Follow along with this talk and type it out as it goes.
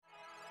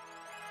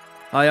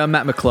Hi, I'm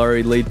Matt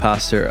McClory, lead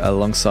pastor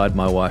alongside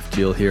my wife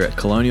Jill here at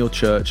Colonial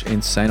Church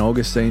in St.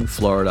 Augustine,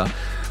 Florida.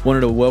 Wanted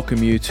to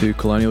welcome you to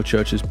Colonial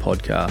Church's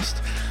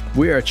podcast.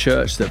 We are a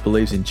church that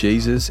believes in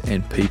Jesus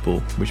and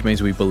people, which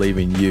means we believe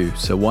in you.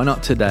 So why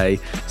not today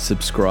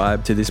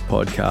subscribe to this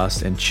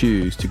podcast and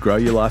choose to grow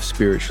your life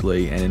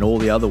spiritually and in all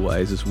the other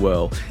ways as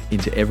well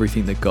into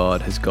everything that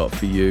God has got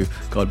for you.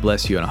 God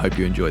bless you, and I hope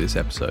you enjoy this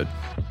episode.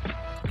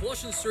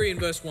 Colossians 3 and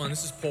verse 1,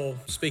 this is Paul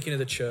speaking to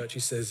the church.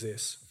 He says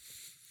this: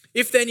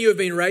 "If then you have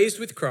been raised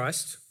with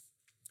Christ,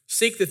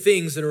 seek the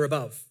things that are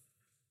above,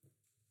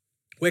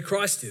 where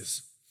Christ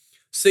is,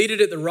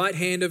 seated at the right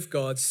hand of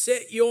God.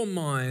 Set your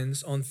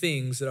minds on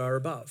things that are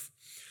above,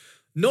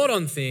 not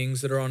on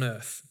things that are on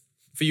earth.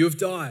 For you have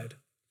died,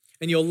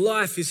 and your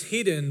life is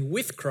hidden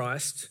with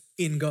Christ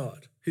in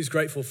God." Who's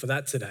grateful for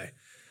that today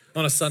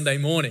on a Sunday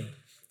morning?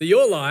 That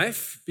your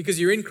life, because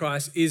you're in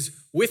Christ, is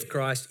with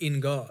Christ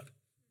in God.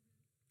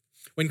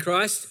 When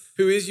Christ,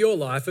 who is your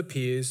life,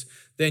 appears,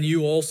 then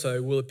you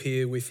also will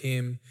appear with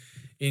him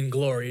in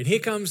glory. And here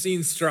comes the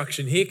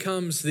instruction. Here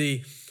comes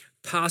the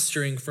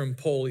pastoring from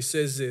Paul. He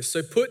says this: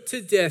 "So put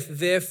to death,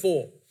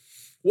 therefore,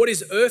 what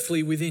is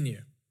earthly within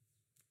you: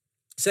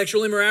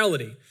 sexual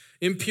immorality,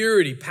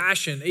 impurity,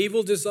 passion,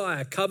 evil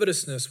desire,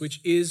 covetousness, which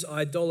is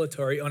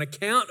idolatry. On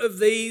account of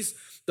these,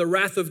 the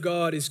wrath of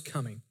God is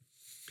coming.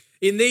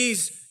 In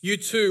these you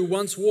too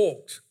once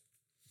walked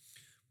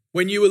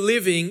when you were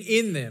living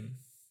in them.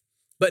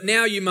 But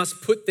now you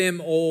must put them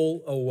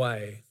all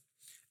away: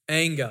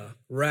 anger,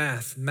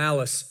 wrath,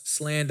 malice,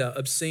 slander,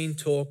 obscene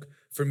talk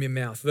from your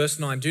mouth." Verse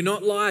 9, "Do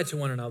not lie to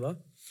one another,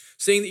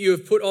 seeing that you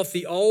have put off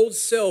the old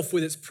self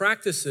with its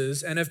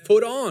practices and have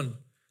put on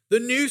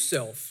the new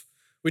self,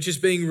 which is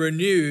being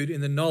renewed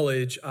in the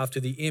knowledge after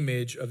the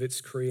image of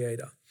its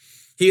creator.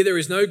 Here there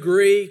is no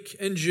Greek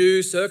and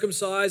Jew,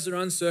 circumcised or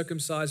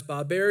uncircumcised,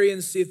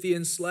 barbarian,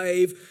 Scythian,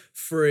 slave,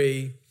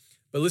 free."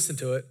 But listen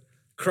to it: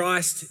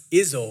 "Christ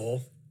is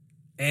all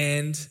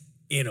and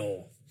in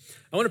all."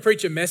 I want to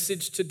preach a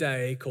message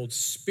today called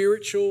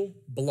Spiritual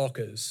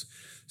Blockers.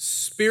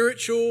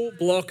 Spiritual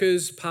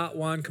Blockers, part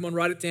 1. Come on,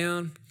 write it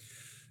down.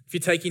 If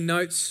you're taking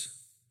notes,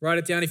 write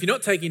it down. If you're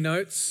not taking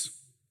notes,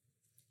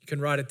 you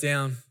can write it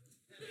down.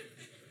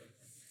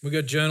 We've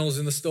got journals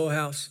in the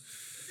storehouse.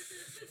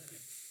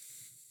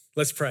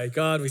 Let's pray.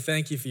 God, we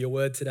thank you for your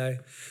word today.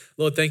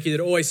 Lord, thank you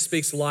that it always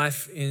speaks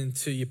life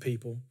into your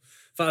people.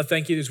 Father,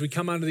 thank you as we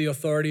come under the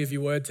authority of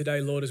your word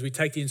today, Lord, as we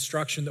take the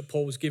instruction that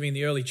Paul was giving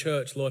the early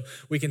church, Lord,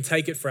 we can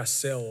take it for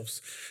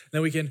ourselves. And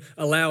then we can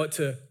allow it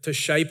to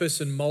shape us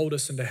and mold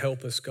us and to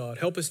help us, God.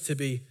 Help us to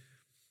be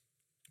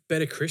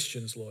better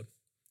Christians, Lord.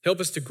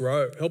 Help us to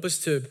grow. Help us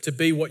to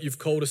be what you've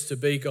called us to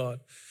be, God.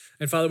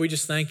 And Father, we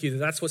just thank you that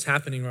that's what's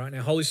happening right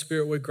now. Holy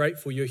Spirit, we're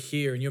grateful you're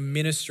here and you're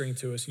ministering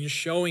to us and you're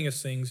showing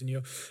us things and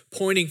you're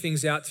pointing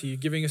things out to you,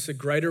 giving us a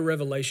greater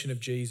revelation of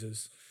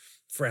Jesus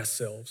for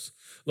ourselves.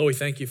 Lord, we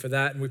thank you for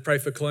that. And we pray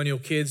for Colonial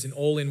Kids and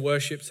all in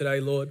worship today,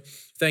 Lord.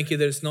 Thank you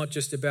that it's not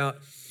just about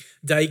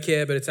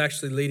daycare, but it's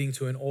actually leading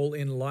to an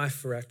all-in life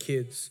for our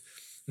kids.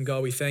 And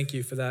God, we thank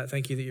you for that.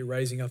 Thank you that you're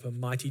raising up a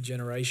mighty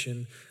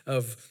generation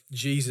of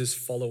Jesus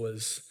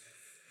followers.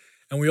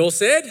 And we all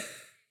said,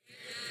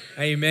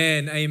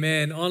 amen,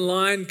 amen.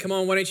 Online, come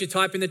on, why don't you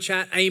type in the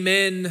chat,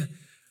 amen.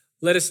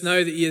 Let us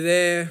know that you're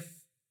there.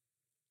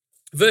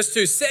 Verse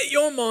 2, "Set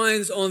your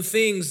minds on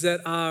things that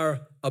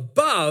are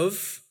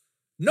above,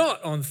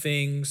 not on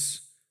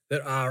things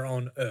that are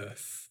on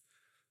earth."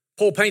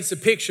 Paul paints a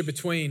picture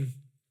between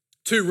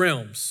two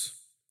realms: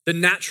 the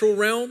natural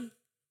realm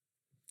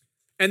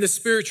and the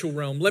spiritual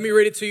realm. Let me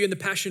read it to you in the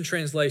Passion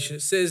Translation.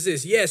 It says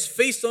this: "Yes,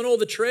 feast on all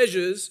the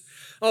treasures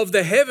of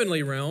the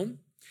heavenly realm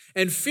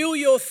and fill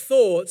your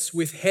thoughts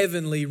with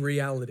heavenly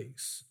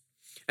realities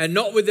and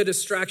not with the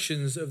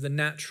distractions of the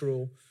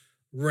natural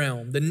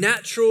realm." The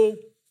natural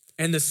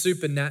and the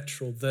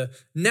supernatural, the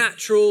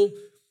natural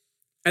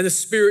and the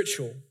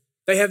spiritual,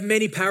 they have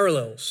many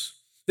parallels.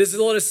 There's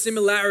a lot of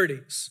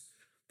similarities.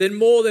 Then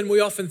more than we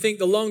often think.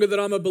 The longer that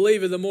I'm a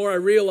believer, the more I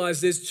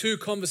realize there's two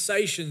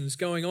conversations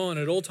going on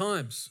at all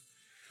times.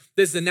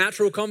 There's the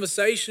natural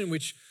conversation,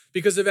 which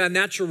because of our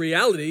natural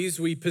realities,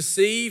 we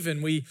perceive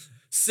and we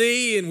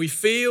see and we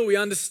feel, we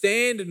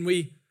understand and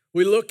we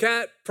look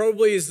at,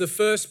 probably is the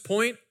first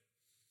point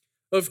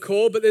of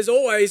call. But there's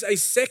always a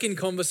second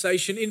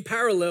conversation in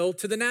parallel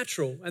to the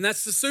natural, and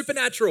that's the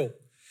supernatural.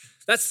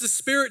 That's the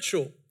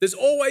spiritual. There's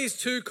always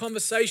two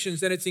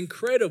conversations, and it's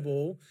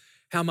incredible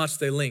how much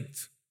they're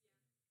linked.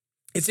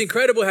 It's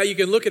incredible how you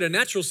can look at a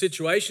natural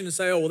situation and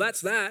say, oh, well,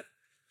 that's that.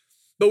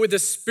 But with the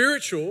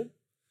spiritual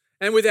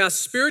and with our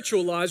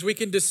spiritual lives, we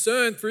can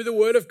discern through the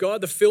word of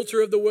God, the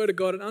filter of the word of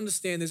God, and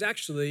understand there's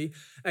actually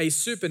a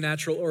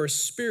supernatural or a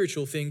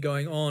spiritual thing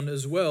going on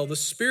as well. The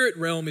spirit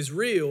realm is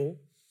real,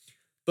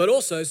 but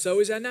also so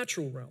is our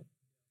natural realm.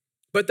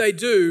 But they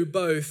do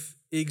both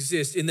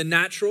exist. In the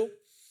natural,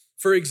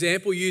 for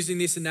example, using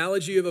this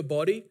analogy of a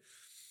body,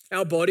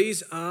 our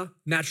bodies are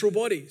natural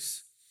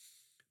bodies.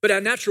 But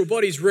our natural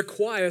bodies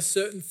require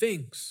certain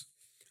things.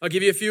 I'll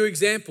give you a few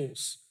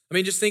examples. I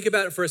mean, just think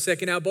about it for a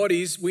second. Our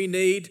bodies, we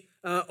need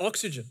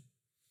oxygen.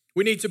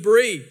 We need to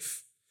breathe,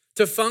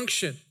 to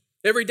function.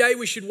 Every day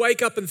we should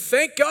wake up and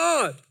thank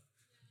God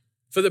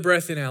for the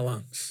breath in our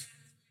lungs,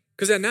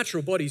 because our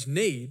natural bodies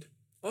need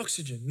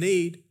oxygen,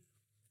 need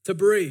to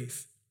breathe.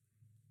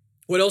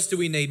 What else do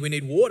we need? We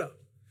need water.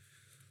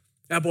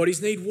 Our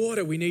bodies need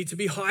water. We need to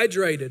be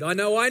hydrated. I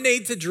know I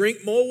need to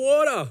drink more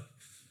water.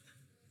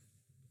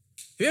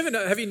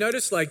 Have you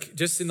noticed, like,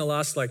 just in the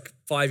last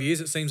 5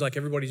 years, it seems like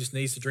everybody just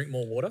needs to drink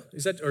more water?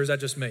 Is that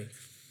just me?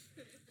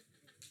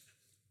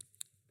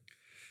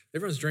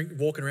 Everyone's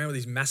walking around with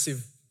these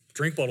massive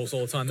drink bottles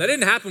all the time. That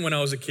didn't happen when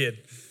I was a kid.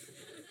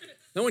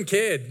 No one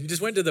cared. You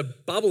just went to the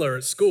bubbler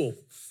at school.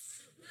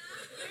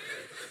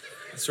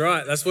 That's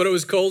right. That's what it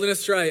was called in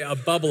Australia, a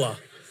bubbler.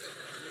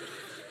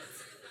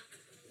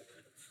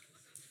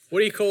 What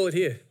do you call it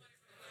here?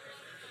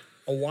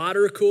 A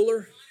water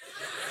cooler?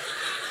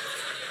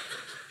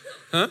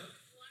 Huh?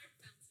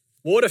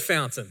 Water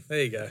fountain.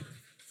 There you go.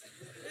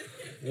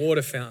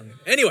 Water fountain.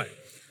 Anyway,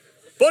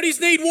 bodies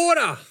need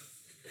water.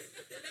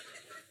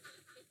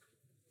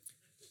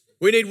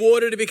 We need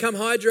water to become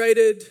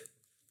hydrated.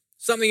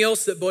 Something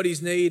else that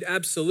bodies need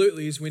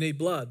absolutely is we need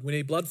blood. We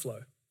need blood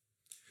flow.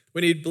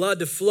 We need blood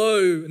to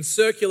flow and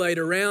circulate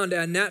around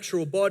our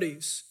natural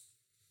bodies.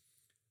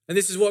 And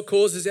this is what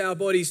causes our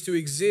bodies to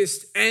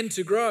exist and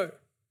to grow.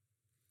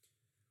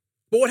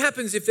 But what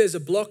happens if there's a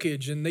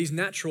blockage and these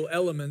natural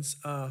elements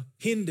are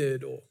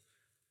hindered or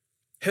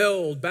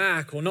held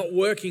back or not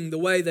working the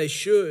way they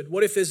should?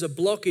 What if there's a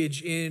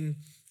blockage in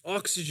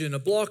oxygen, a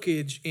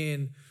blockage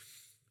in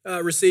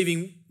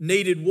receiving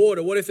needed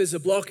water? What if there's a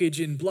blockage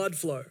in blood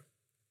flow?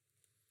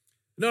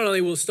 Not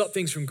only will it stop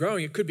things from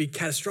growing, it could be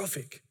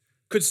catastrophic.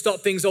 Could stop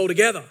things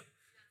altogether.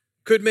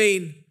 Could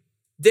mean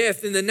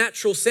death in the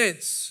natural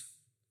sense.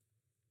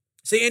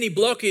 See, any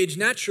blockage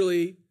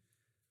naturally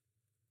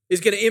is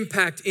going to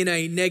impact in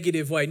a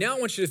negative way. Now I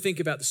want you to think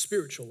about the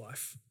spiritual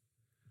life,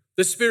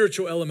 the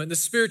spiritual element, the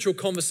spiritual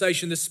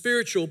conversation, the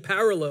spiritual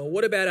parallel.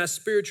 What about our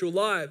spiritual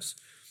lives?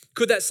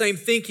 Could that same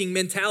thinking,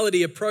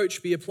 mentality,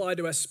 approach be applied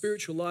to our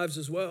spiritual lives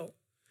as well?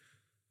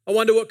 I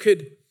wonder what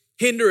could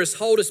hinder us,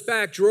 hold us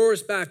back, draw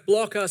us back,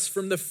 block us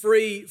from the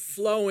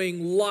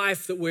free-flowing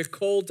life that we're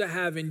called to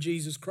have in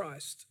Jesus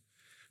Christ.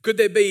 Could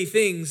there be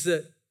things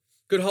that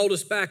could hold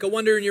us back? I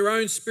wonder in your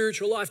own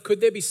spiritual life,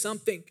 could there be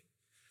something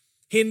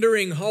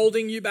hindering,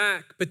 holding you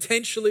back,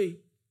 potentially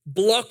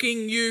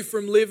blocking you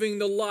from living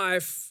the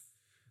life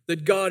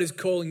that God is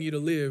calling you to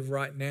live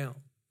right now?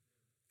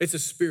 It's a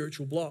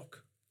spiritual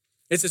block.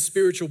 It's a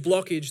spiritual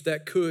blockage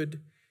that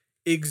could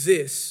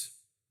exist.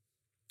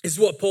 This is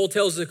what Paul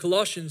tells the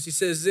Colossians. He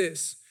says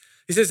this.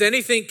 He says,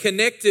 anything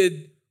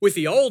connected with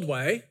the old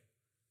way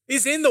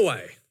is in the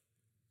way.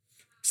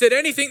 He said,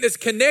 anything that's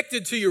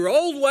connected to your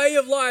old way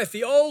of life,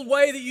 the old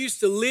way that you used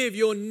to live,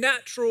 your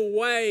natural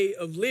way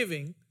of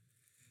living,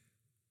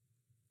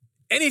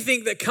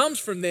 anything that comes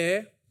from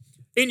there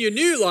in your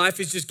new life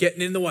is just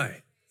getting in the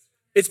way.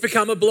 It's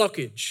become a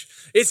blockage.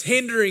 It's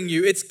hindering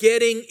you. It's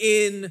getting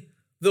in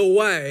the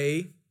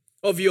way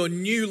of your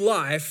new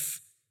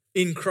life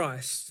in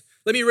Christ.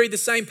 Let me read the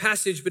same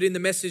passage, but in the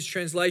Message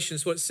translation.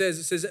 It's what it says.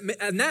 It says,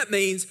 and that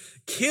means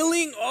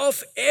killing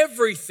off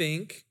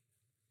everything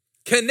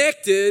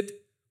connected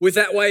with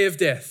that way of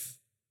death.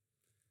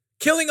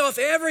 Killing off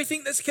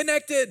everything that's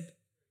connected.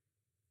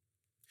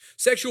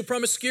 Sexual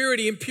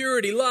promiscuity,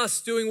 impurity,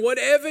 lust, doing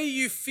whatever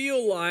you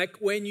feel like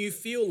when you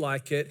feel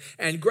like it,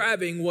 and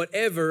grabbing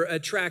whatever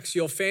attracts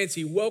your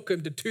fancy.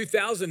 Welcome to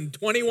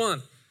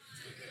 2021.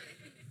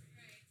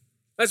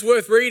 That's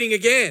worth reading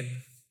again.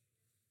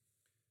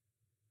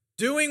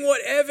 Doing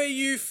whatever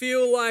you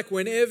feel like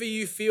whenever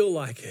you feel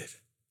like it.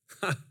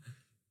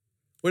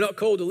 We're not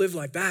called to live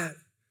like that.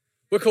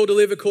 We're called to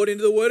live according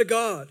to the Word of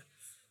God.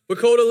 We're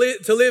called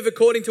to live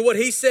according to what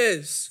He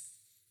says.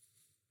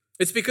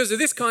 It's because of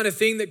this kind of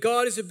thing that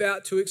God is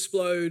about to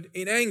explode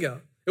in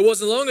anger. It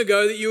wasn't long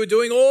ago that you were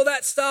doing all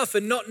that stuff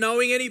and not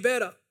knowing any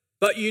better,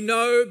 but you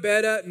know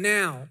better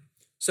now.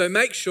 So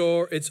make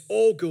sure it's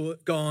all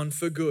good, gone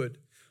for good.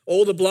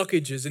 All the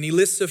blockages, and He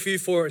lists a few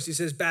for us. He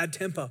says bad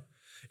temper,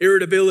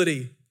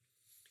 irritability,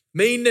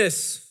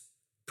 meanness,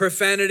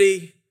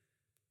 profanity,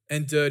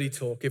 and dirty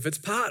talk. If it's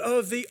part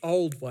of the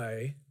old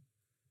way,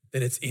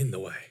 then it's in the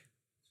way.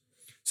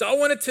 So I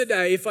wanted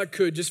today, if I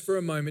could, just for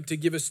a moment, to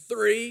give us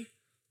 3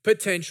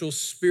 potential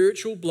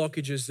spiritual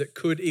blockages that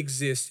could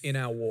exist in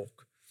our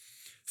walk.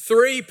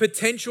 3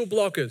 potential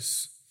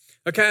blockers.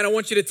 Okay, and I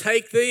want you to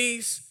take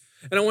these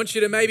and I want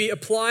you to maybe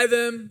apply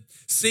them,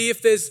 see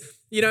if there's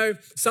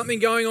something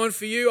going on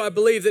for you. I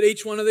believe that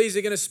each one of these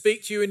are going to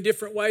speak to you in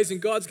different ways,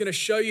 and God's going to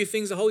show you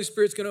things. The Holy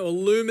Spirit's going to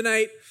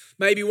illuminate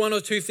maybe 1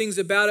 or 2 things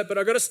about it, but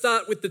I've got to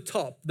start with the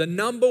top. The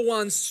number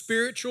 1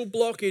 spiritual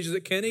blockage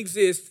that can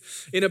exist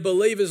in a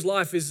believer's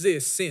life is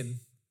this: sin.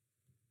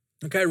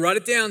 Okay, write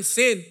it down,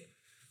 sin.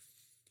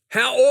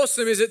 How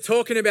awesome is it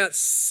talking about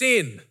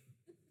sin?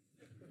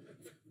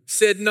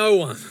 Said no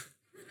one.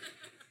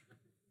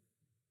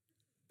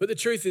 But the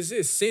truth is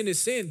this: sin is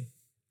sin.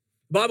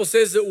 The Bible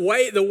says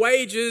that the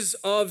wages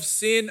of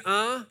sin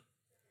are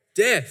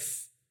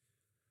death.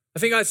 I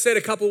think I said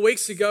a couple of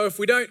weeks ago, if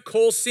we don't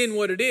call sin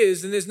what it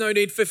is, then there's no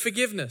need for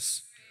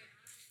forgiveness.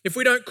 If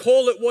we don't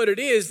call it what it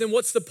is, then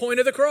what's the point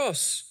of the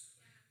cross?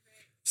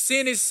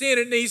 Sin is sin.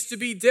 It needs to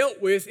be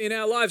dealt with in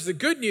our lives. The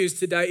good news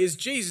today is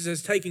Jesus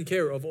has taken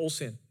care of all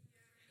sin.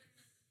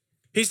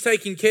 He's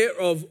taken care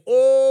of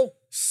all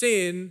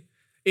sin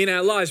in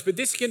our lives. But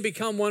this can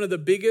become one of the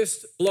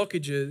biggest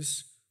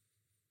blockages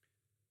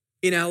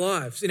in our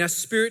lives, in our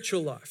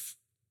spiritual life.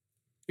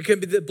 It can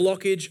be the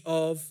blockage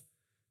of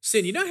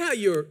sin. You know how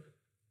you're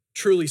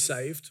truly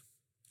saved?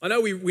 I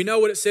know we know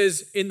what it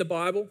says in the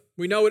Bible.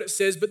 We know what it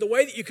says, but the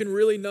way that you can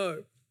really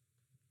know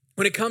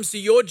when it comes to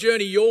your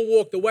journey, your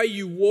walk, the way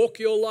you walk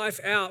your life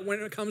out when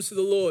it comes to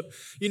the Lord,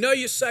 you know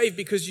you're saved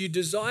because you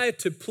desire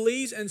to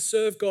please and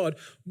serve God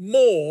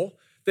more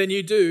than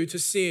you do to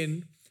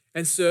sin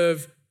and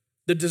serve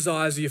the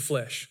desires of your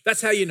flesh.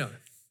 That's how you know.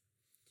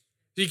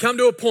 You come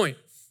to a point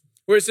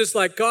where it's just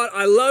like, God,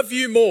 I love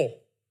you more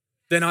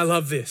than I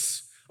love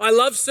this. I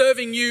love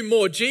serving you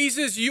more.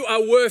 Jesus, you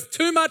are worth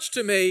too much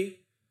to me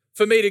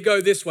for me to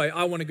go this way.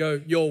 I want to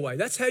go your way.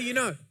 That's how you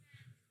know.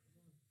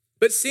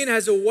 But sin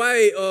has a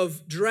way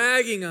of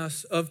dragging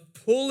us, of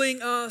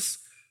pulling us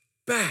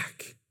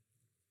back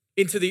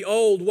into the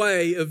old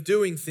way of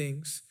doing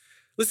things.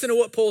 Listen to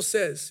what Paul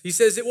says. He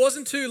says, it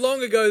wasn't too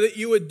long ago that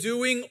you were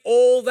doing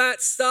all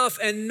that stuff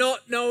and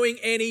not knowing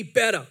any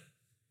better.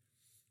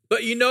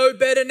 But you know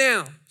better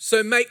now,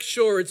 so make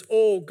sure it's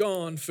all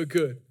gone for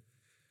good.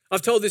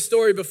 I've told this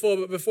story before,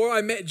 but before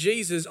I met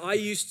Jesus, I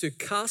used to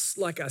cuss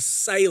like a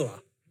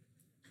sailor.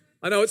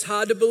 I know it's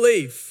hard to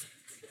believe.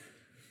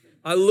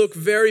 I look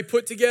very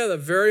put together,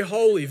 very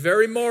holy,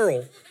 very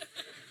moral.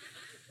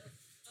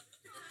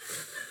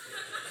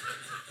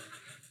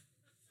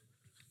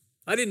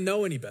 I didn't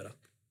know any better.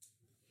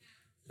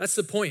 That's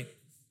the point,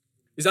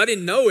 is I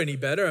didn't know any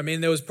better. I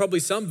mean, there was probably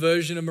some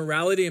version of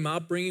morality in my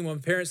upbringing when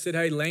my parents said,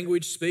 hey,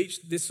 language,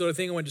 speech, this sort of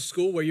thing. I went to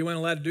school where you weren't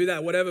allowed to do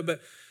that, whatever.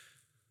 But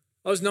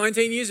I was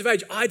 19 years of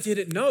age. I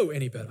didn't know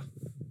any better.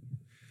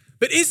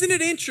 But isn't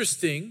it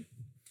interesting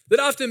that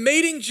after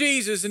meeting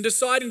Jesus and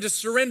deciding to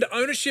surrender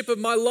ownership of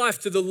my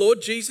life to the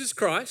Lord Jesus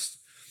Christ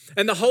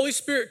and the Holy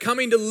Spirit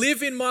coming to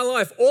live in my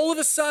life, all of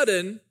a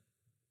sudden,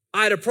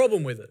 I had a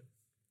problem with it.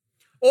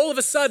 All of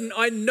a sudden,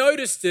 I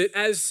noticed it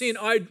as sin.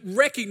 I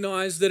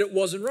recognized that it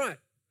wasn't right.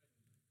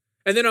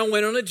 And then I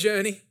went on a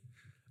journey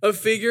of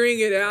figuring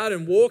it out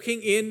and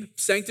walking in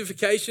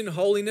sanctification,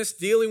 holiness,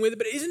 dealing with it.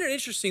 But isn't it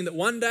interesting that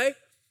one day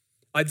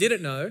I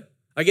didn't know,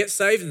 I get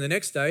saved, and the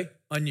next day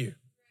I knew.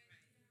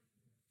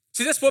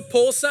 See, that's what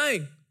Paul's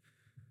saying.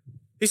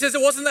 He says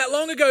it wasn't that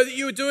long ago that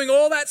you were doing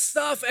all that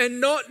stuff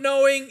and not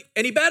knowing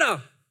any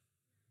better.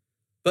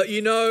 But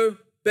you know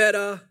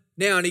better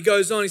now. And he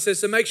goes on, he says,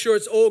 so make sure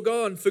it's all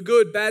gone for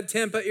good, bad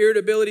temper,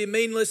 irritability,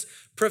 meanness,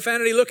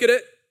 profanity. Look at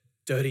it,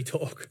 dirty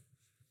talk.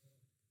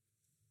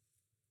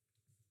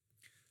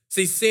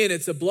 See, sin,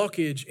 it's a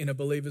blockage in a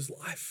believer's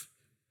life.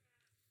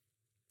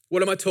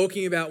 What am I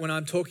talking about when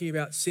I'm talking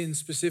about sin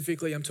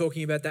specifically? I'm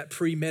talking about that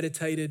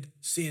premeditated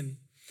sin,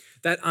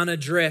 that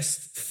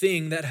unaddressed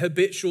thing, that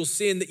habitual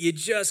sin that you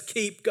just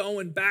keep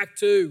going back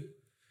to.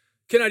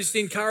 Can I just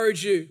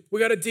encourage you? We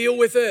got to deal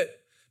with it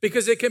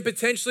because it can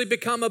potentially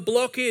become a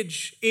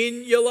blockage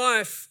in your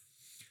life.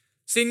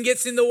 Sin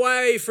gets in the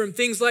way from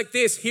things like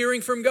this,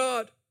 hearing from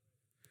God.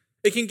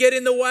 It can get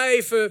in the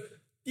way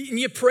in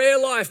your prayer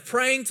life,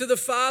 praying to the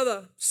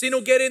Father. Sin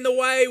will get in the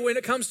way when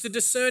it comes to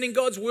discerning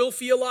God's will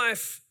for your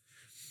life.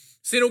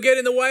 Sin will get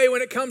in the way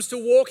when it comes to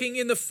walking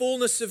in the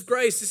fullness of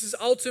grace. This is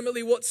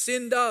ultimately what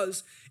sin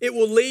does. It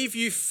will leave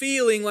you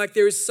feeling like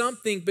there is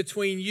something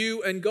between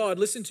you and God.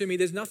 Listen to me,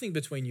 there's nothing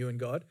between you and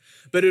God,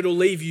 but it'll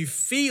leave you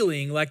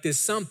feeling like there's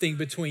something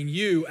between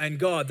you and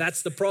God.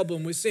 That's the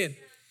problem with sin.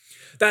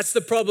 That's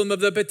the problem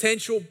of the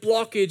potential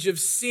blockage of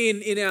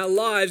sin in our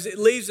lives. It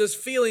leaves us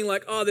feeling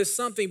like, oh, there's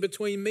something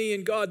between me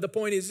and God. The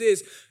point is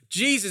this,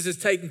 Jesus has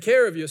taken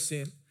care of your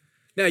sin.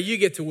 Now you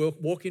get to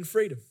walk in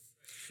freedom.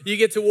 You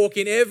get to walk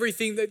in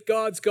everything that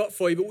God's got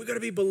for you, but we've got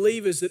to be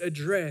believers that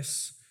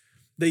address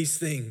these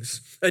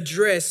things,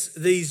 address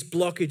these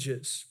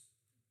blockages.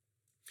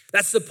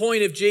 That's the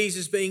point of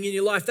Jesus being in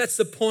your life. That's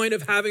the point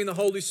of having the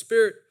Holy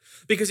Spirit,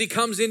 because he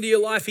comes into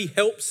your life, he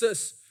helps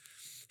us,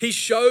 he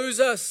shows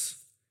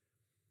us,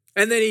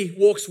 and then he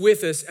walks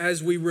with us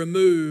as we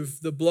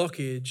remove the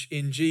blockage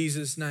in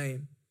Jesus'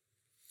 name.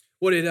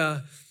 What did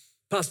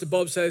Pastor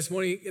Bob say this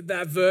morning?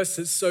 That verse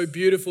that's so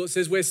beautiful. It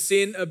says, where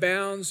sin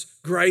abounds,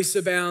 grace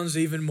abounds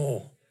even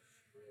more.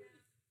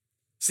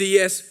 See,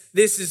 yes,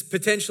 this is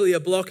potentially a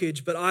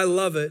blockage, but I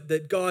love it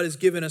that God has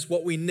given us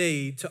what we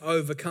need to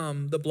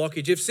overcome the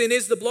blockage. If sin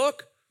is the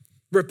block,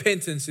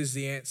 repentance is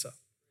the answer.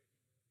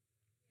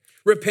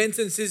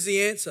 Repentance is the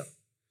answer.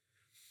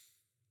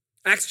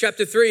 Acts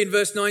chapter 3 and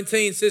verse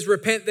 19 says,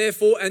 repent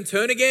therefore and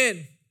turn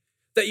again,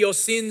 that your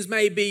sins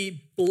may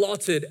be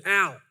blotted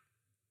out.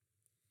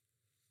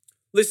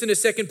 Listen to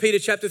 2 Peter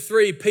chapter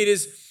 3,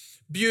 Peter's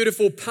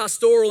beautiful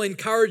pastoral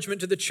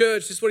encouragement to the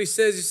church. This is what he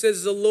says. He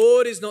says, the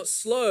Lord is not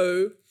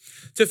slow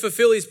to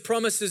fulfill his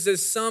promises,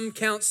 as some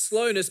count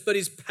slowness, but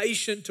is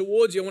patient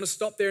towards you. I want to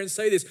stop there and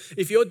say this.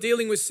 If you're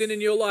dealing with sin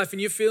in your life and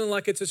you're feeling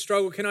like it's a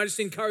struggle, can I just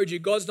encourage you?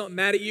 God's not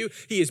mad at you.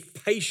 He is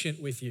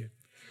patient with you.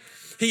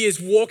 He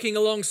is walking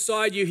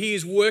alongside you. He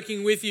is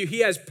working with you. He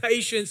has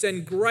patience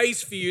and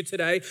grace for you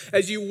today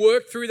as you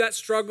work through that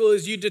struggle,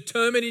 as you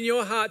determine in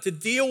your heart to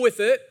deal with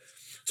it,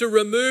 to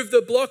remove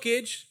the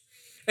blockage.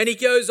 And he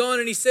goes on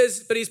and he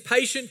says, but he's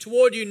patient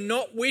toward you,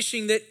 not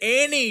wishing that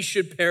any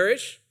should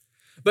perish,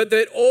 but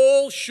that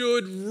all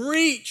should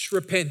reach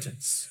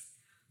repentance.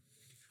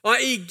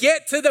 I.e.,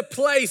 get to the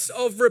place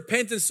of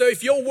repentance. So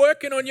if you're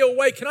working on your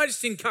way, can I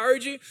just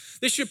encourage you?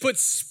 This should put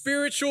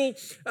spiritual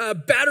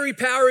battery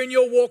power in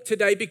your walk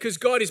today, because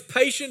God is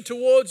patient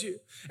towards you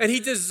and he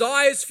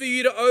desires for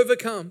you to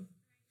overcome.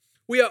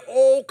 We are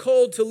all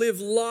called to live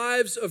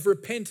lives of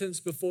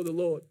repentance before the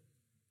Lord.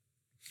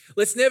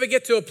 Let's never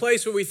get to a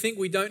place where we think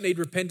we don't need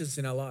repentance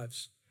in our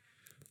lives.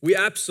 We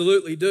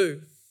absolutely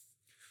do.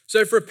 So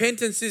if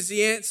repentance is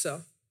the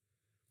answer,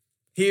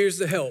 here's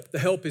the help. The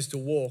help is to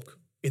walk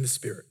in the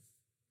Spirit,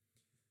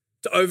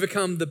 to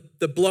overcome the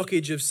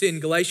blockage of sin.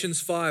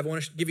 Galatians 5, I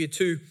want to give you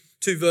two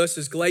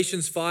verses.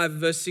 Galatians 5,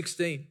 verse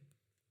 16. It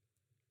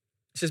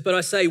says, but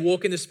I say,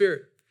 walk in the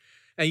Spirit,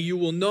 and you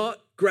will not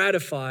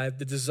gratify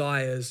the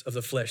desires of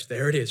the flesh.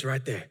 There it is,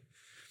 right there.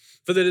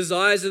 For the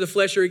desires of the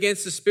flesh are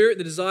against the Spirit,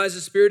 the desires of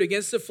the Spirit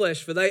against the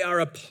flesh, for they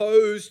are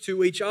opposed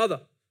to each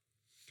other,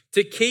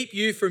 to keep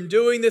you from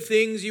doing the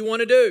things you want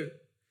to do.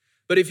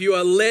 But if you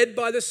are led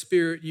by the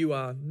Spirit, you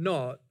are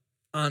not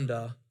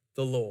under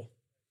the law.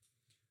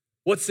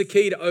 What's the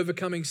key to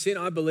overcoming sin?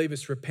 I believe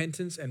it's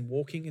repentance and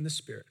walking in the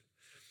Spirit.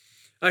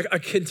 A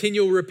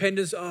continual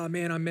repentance. Oh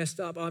man, I messed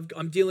up.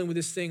 I'm dealing with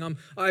this thing. I'm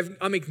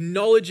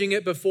acknowledging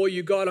it before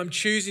you, God. I'm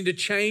choosing to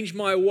change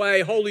my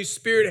way. Holy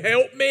Spirit,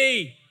 help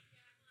me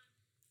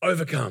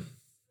overcome.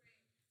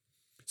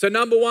 So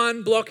number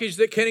one, blockage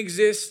that can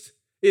exist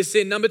is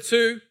sin. Number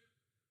two,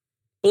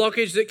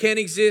 blockage that can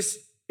exist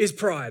is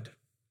pride.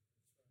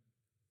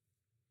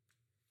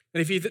 And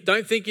if you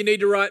don't think you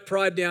need to write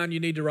pride down, you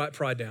need to write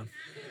pride down.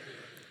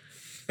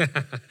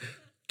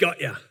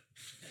 Got ya.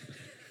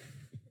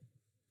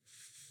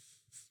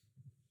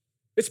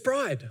 It's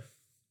pride.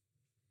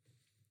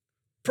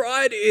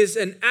 Pride is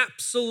an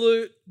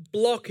absolute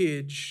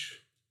blockage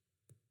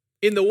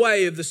in the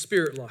way of the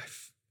Spirit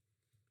life.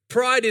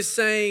 Pride is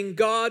saying,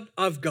 God,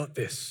 I've got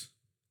this.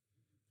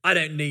 I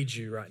don't need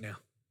you right now.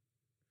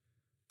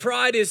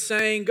 Pride is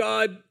saying,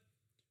 God,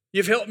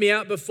 you've helped me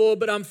out before,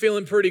 but I'm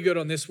feeling pretty good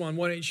on this one.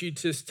 Why don't you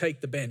just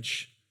take the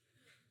bench?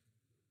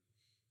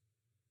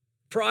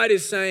 Pride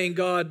is saying,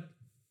 God,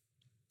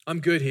 I'm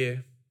good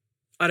here.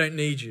 I don't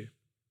need you.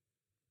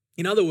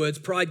 In other words,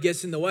 pride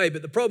gets in the way.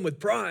 But the problem with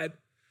pride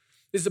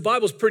is the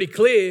Bible's pretty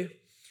clear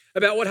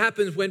about what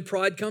happens when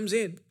pride comes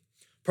in.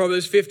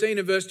 Proverbs 15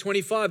 and verse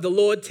 25, the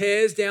Lord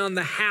tears down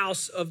the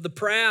house of the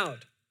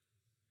proud,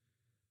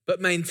 but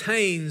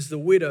maintains the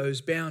widow's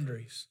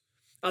boundaries.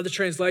 Other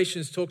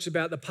translations talks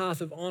about the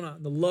path of honor,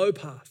 the low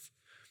path,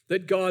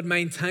 that God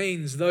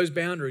maintains those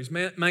boundaries,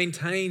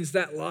 maintains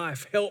that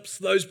life, helps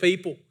those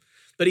people,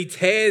 but he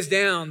tears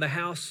down the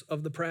house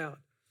of the proud.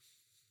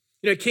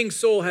 You know, King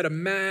Saul had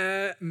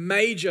a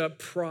major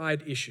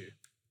pride issue.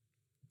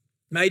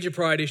 Major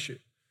pride issue.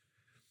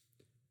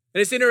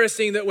 And it's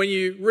interesting that when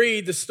you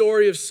read the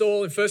story of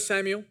Saul in 1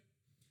 Samuel,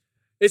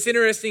 it's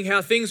interesting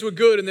how things were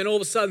good and then all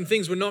of a sudden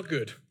things were not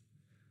good.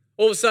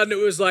 All of a sudden it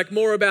was like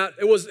more about,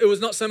 it was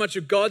not so much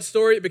of God's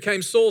story, it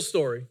became Saul's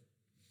story.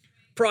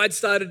 Pride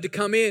started to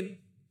come in.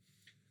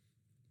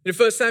 In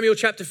 1 Samuel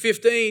chapter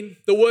 15,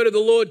 the word of the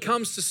Lord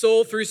comes to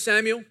Saul through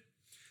Samuel,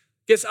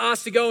 gets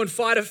asked to go and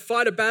fight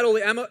a battle,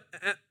 the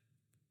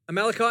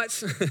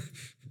Amalekites.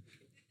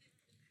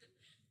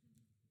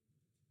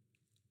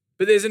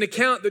 But there's an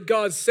account that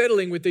God's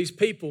settling with these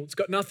people. It's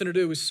got nothing to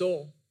do with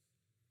Saul.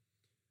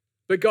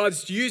 But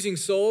God's using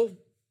Saul,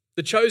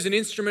 the chosen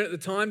instrument at the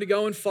time, to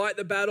go and fight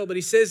the battle. But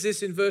he says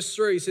this in verse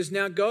 3. He says,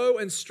 now go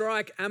and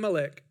strike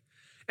Amalek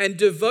and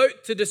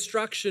devote to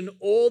destruction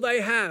all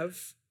they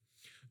have.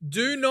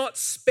 Do not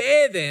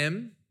spare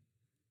them,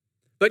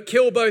 but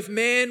kill both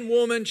man,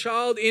 woman,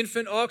 child,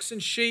 infant, ox,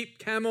 and sheep,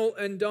 camel,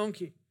 and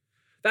donkey.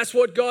 That's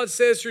what God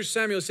says through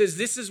Samuel. He says,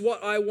 this is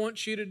what I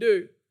want you to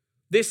do.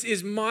 This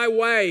is my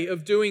way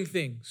of doing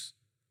things.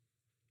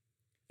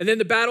 And then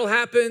the battle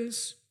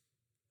happens.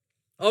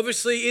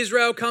 Obviously,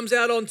 Israel comes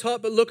out on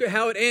top, but look at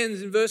how it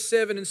ends in verse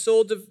 7. And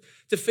Saul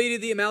defeated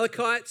the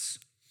Amalekites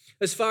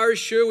as far as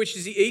Shur, which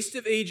is the east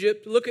of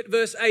Egypt. Look at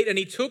verse 8. And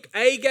he took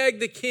Agag,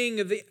 the king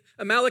of the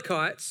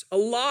Amalekites,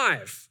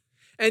 alive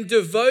and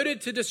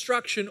devoted to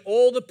destruction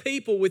all the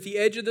people with the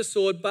edge of the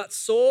sword. But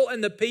Saul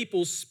and the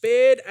people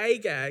spared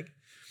Agag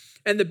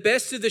and the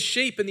best of the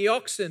sheep and the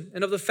oxen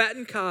and of the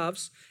fattened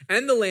calves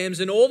and the lambs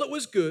and all that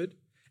was good,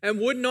 and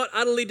would not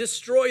utterly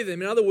destroy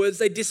them. In other words,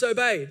 they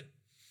disobeyed.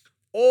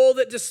 All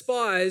that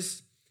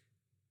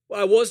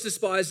was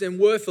despised and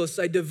worthless,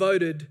 they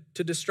devoted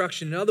to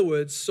destruction. In other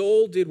words,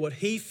 Saul did what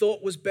he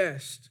thought was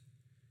best,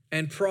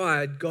 and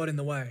pride got in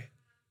the way.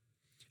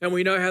 And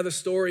we know how the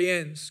story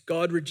ends.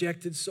 God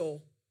rejected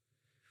Saul,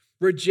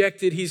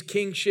 rejected his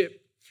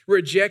kingship,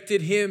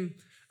 rejected him.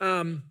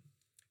 And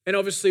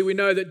obviously we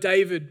know that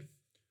David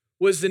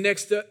was the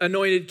next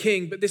anointed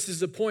king. But this is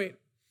the point,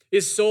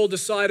 is Saul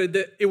decided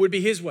that it would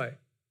be his way.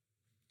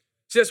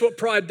 See, that's what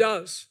pride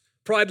does.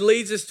 Pride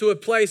leads us to a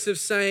place of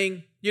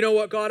saying, you know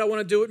what, God, I want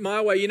to do it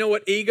my way. You know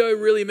what ego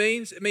really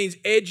means? It means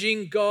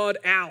edging God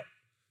out.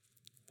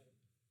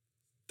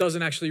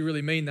 Doesn't actually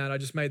really mean that. I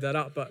just made that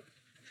up,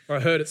 or I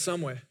heard it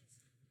somewhere.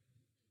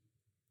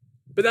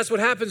 But that's what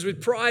happens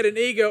with pride and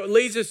ego. It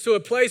leads us to a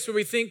place where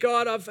we think,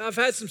 God, I've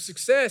had some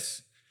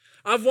success.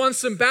 I've won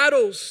some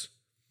battles.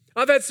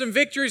 I've had some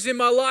victories in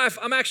my life.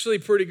 I'm actually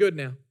pretty good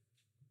now.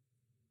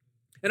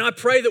 And I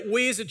pray that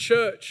we as a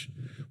church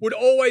would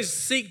always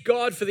seek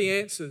God for the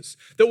answers,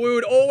 that we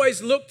would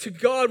always look to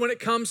God when it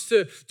comes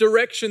to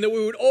direction, that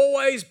we would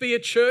always be a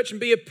church and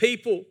be a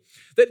people,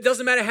 that it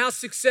doesn't matter how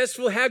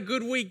successful, how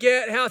good we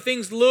get, how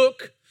things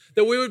look,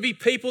 that we would be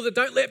people that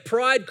don't let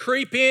pride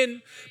creep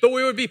in, but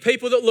we would be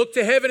people that look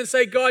to heaven and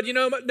say, God, you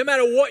know, no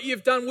matter what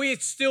you've done, we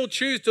still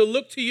choose to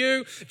look to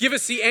you. Give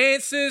us the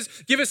answers,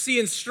 give us the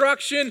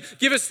instruction,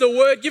 give us the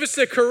word, give us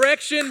the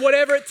correction,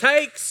 whatever it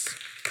takes.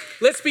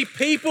 Let's be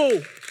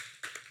people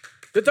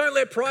that don't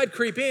let pride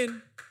creep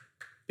in,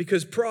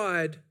 because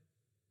pride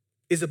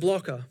is a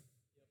blocker.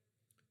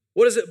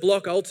 What does it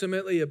block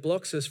ultimately? It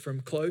blocks us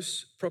from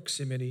close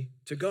proximity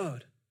to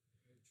God.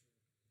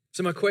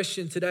 So my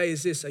question today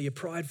is this: are you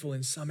prideful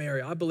in some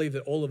area? I believe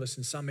that all of us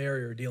in some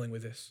area are dealing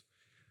with this.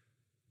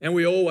 And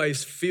we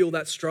always feel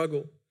that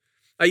struggle.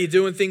 Are you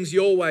doing things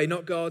your way,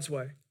 not God's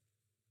way?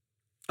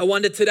 I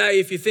wonder today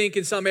if you think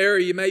in some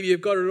area maybe you've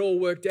got it all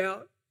worked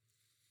out.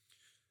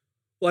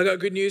 Well, I got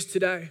good news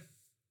today.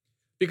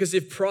 Because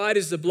if pride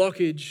is the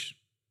blockage,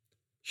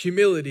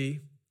 humility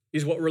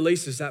is what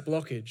releases that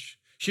blockage.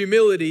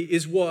 Humility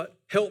is what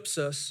helps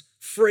us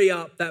free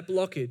up that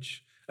blockage.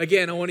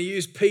 Again, I want to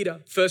use Peter.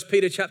 1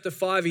 Peter chapter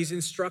 5, his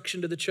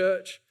instruction to the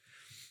church.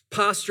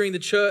 Pastoring the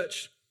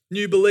church,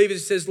 new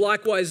believers, says,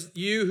 likewise,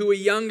 you who are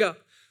younger,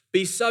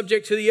 be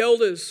subject to the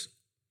elders.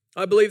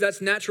 I believe that's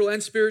natural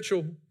and spiritual.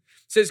 It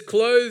says,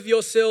 clothe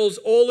yourselves,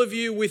 all of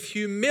you, with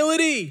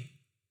humility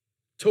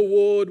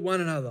toward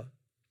one another.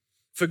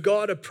 For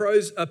God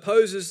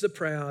opposes the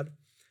proud,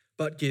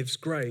 but gives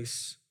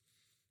grace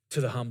to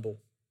the humble.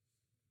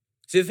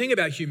 See, the thing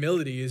about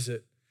humility is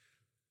that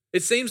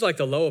it seems like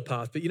the lower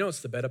path, but you know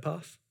it's the better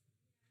path.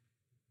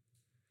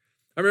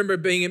 I remember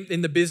being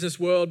in the business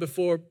world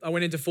before I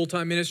went into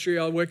full-time ministry.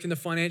 I worked in the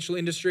financial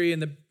industry,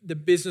 and the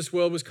business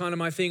world was kind of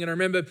my thing. And I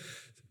remember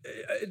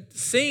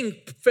seeing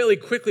fairly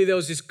quickly there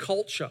was this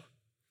culture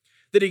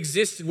that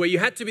existed where you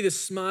had to be the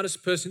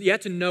smartest person. You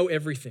had to know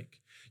everything.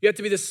 You had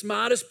to be the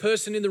smartest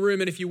person in the room.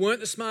 And if you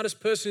weren't the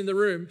smartest person in the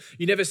room,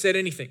 you never said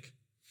anything.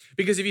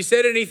 Because if you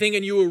said anything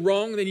and you were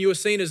wrong, then you were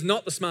seen as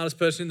not the smartest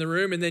person in the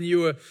room, and then you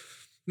were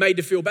made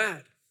to feel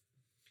bad.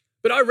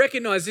 But I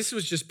recognized this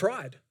was just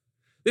pride.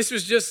 This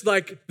was just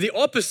like the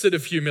opposite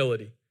of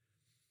humility.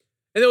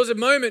 And there was a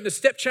moment, a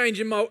step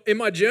change in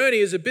my journey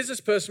as a business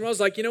person where I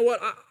was like, you know what?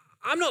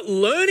 I'm not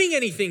learning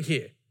anything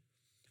here.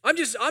 I'm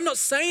not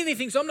saying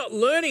anything, so I'm not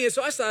learning it.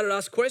 So I started to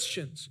ask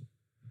questions.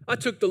 I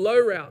took the low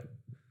route.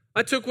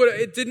 I took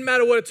it didn't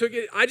matter what it took.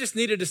 I just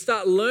needed to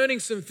start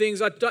learning some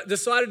things. I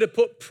decided to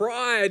put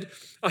pride.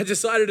 I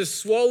decided to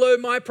swallow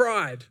my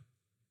pride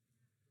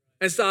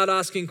and start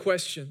asking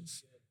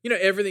questions. You know,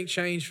 everything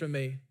changed for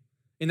me.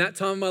 In that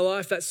time of my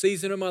life, that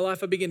season of my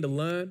life, I began to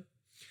learn.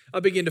 I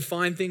began to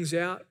find things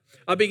out.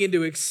 I began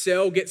to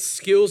excel, get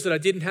skills that I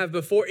didn't have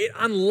before. It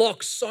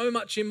unlocked so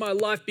much in my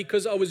life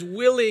because I was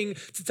willing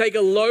to take a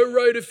low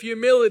road of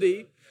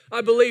humility. I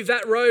believe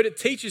that road, it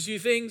teaches you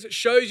things, it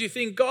shows you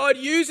things. God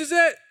uses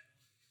it.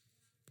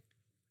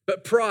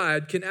 But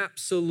pride can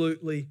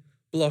absolutely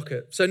block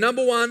it. So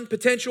number one,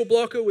 potential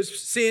blocker was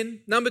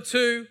sin. Number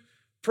two,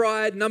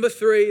 pride. Number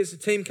three, as the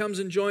team comes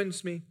and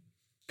joins me,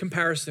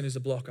 comparison is a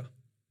blocker.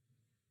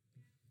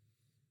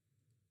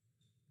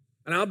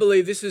 And I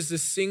believe this is the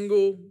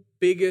single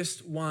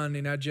biggest one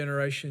in our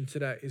generation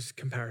today is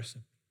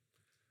comparison.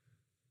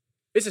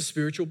 It's a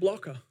spiritual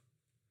blocker.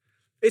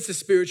 It's a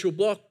spiritual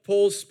block.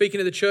 Paul's speaking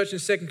to the church in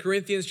 2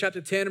 Corinthians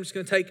chapter 10. I'm just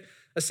going to take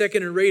a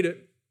second and read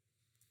it.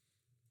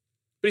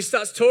 But he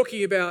starts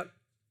talking about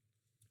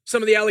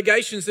some of the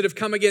allegations that have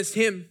come against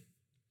him.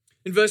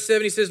 In verse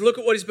 7, he says, look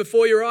at what is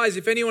before your eyes.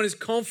 If anyone is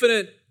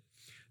confident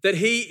that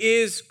he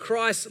is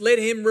Christ, let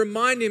him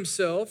remind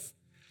himself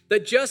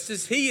that just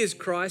as he is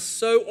Christ,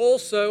 so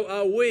also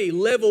are we.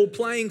 Level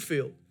playing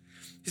field.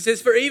 He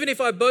says, for even if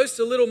I boast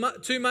a little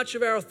too much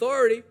of our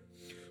authority,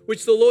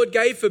 which the Lord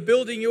gave for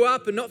building you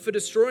up and not for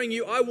destroying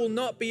you, I will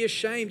not be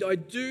ashamed. I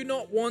do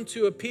not want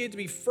to appear to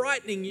be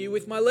frightening you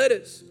with my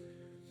letters.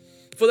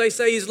 For they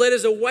say his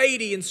letters are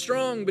weighty and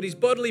strong, but his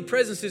bodily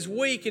presence is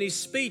weak and his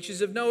speech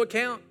is of no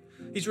account.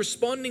 He's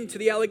responding to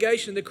the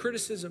allegation, the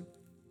criticism.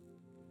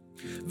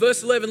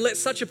 Verse 11, let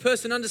such a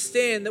person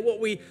understand that what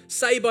we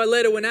say by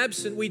letter when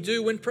absent, we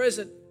do when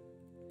present.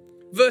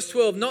 Verse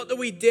 12, not that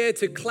we dare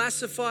to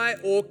classify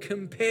or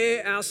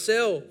compare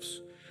ourselves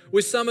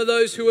with some of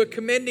those who are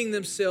commending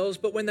themselves,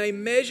 but when they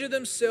measure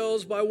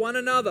themselves by one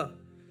another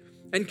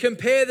and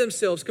compare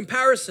themselves,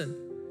 comparison,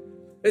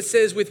 it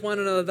says with one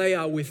another, they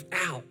are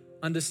without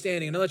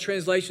understanding. Another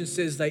translation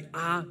says they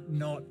are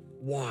not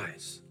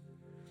wise.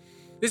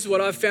 This is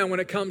what I've found when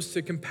it comes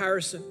to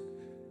comparison.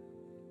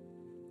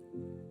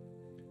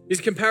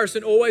 Is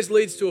comparison always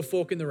leads to a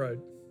fork in the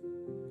road.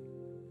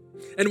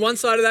 And one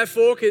side of that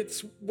fork,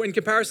 it's when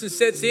comparison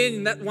sets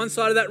in, that one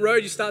side of that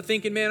road, you start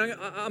thinking, man,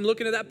 I'm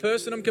looking at that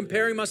person, I'm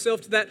comparing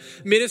myself to that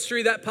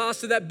ministry, that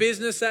pastor, that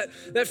business,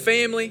 that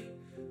family.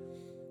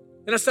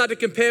 And I start to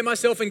compare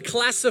myself and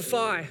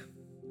classify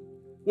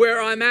where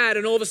I'm at.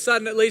 And all of a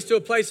sudden it leads to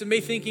a place of me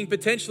thinking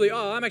potentially,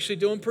 I'm actually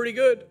doing pretty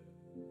good.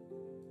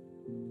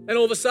 And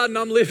all of a sudden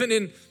I'm living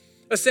in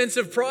a sense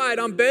of pride.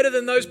 I'm better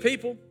than those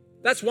people.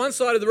 That's one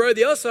side of the road.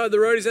 The other side of the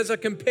road is as I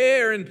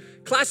compare and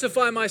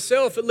classify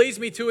myself, it leads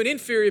me to an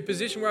inferior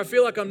position where I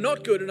feel like I'm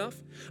not good enough.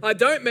 I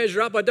don't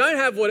measure up. I don't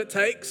have what it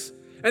takes.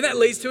 And that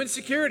leads to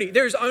insecurity.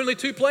 There's only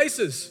two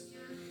places.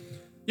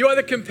 You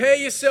either compare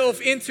yourself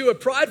into a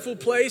prideful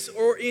place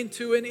or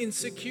into an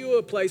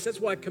insecure place.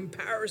 That's why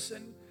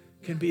comparison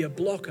can be a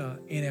blocker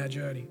in our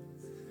journey.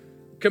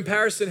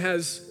 Comparison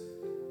has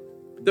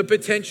the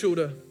potential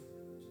to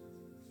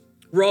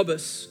rob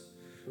us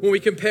when we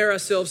compare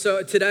ourselves.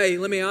 So today,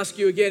 let me ask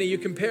you again, are you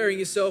comparing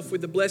yourself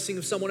with the blessing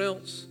of someone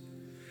else?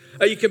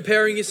 Are you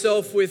comparing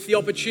yourself with the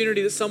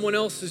opportunity that someone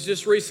else has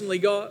just recently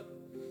got?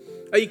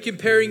 Are you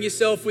comparing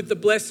yourself with the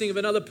blessing of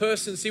another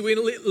person? See, we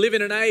live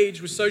in an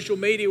age with social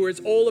media where it's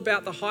all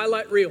about the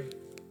highlight reel.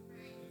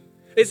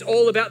 It's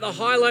all about the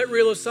highlight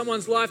reel of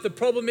someone's life. The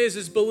problem is,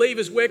 as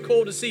believers, we're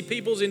called to see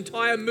people's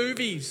entire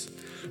movies.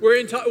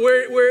 We're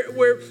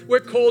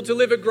called to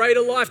live a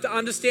greater life, to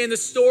understand the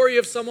story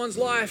of someone's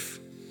life.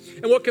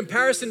 And what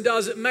comparison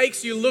does, it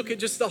makes you look at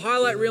just the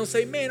highlight reel and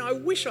say, man, I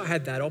wish I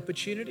had that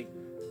opportunity.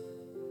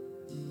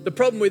 The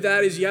problem with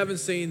that is you haven't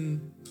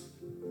seen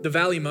the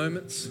valley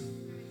moments.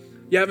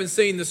 You haven't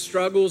seen the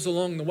struggles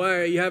along the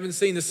way. You haven't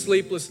seen the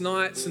sleepless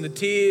nights and the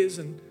tears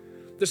and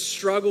the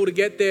struggle to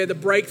get there, the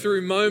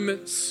breakthrough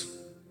moments.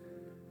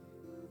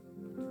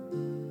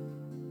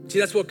 See,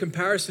 that's what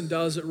comparison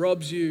does. It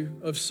robs you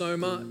of so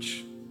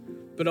much.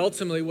 But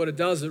ultimately what it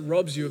does, it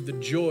robs you of the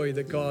joy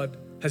that God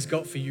has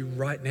got for you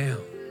right now.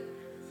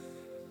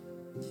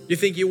 You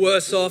think you're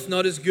worse off,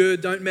 not as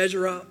good, don't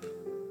measure up.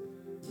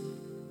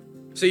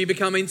 So you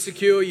become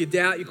insecure, you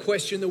doubt, you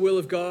question the will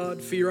of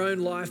God for your own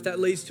life. That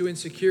leads to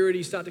insecurity.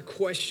 You start to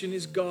question,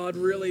 is God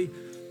really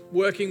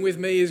working with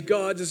me?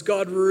 Does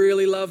God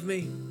really love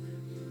me?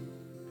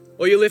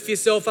 Or you lift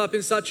yourself up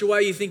in such a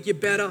way you think you're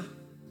better.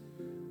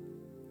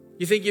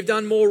 You think you've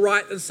done more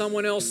right than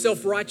someone else.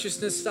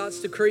 Self-righteousness starts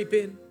to creep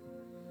in.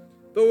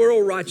 But we're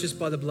all righteous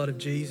by the blood of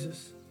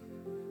Jesus.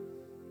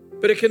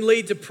 But it can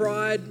lead to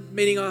pride,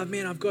 meaning,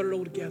 man, I've got it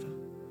all together.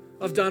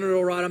 I've done it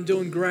all right. I'm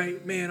doing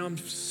great. Man, I'm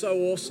so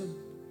awesome.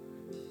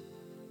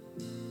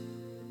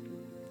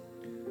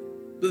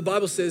 But the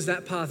Bible says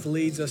that path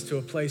leads us to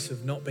a place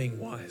of not being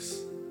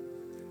wise,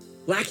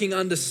 lacking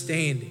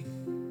understanding,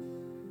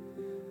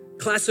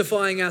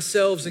 classifying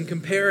ourselves and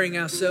comparing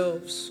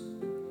ourselves.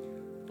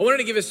 I wanted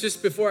to give us,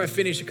 just before I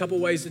finish, a couple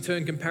ways to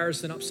turn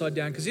comparison upside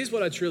down, because here's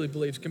what I truly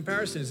believe.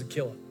 Comparison is a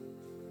killer.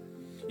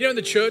 You know, in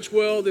the church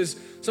world,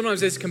 sometimes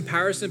there's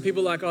comparison.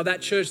 People are like,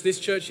 that church, this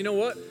church. You know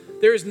what?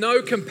 There is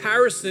no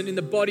comparison in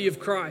the body of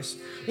Christ.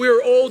 We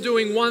are all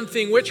doing one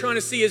thing. We're trying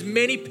to see as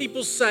many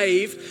people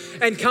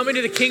saved and come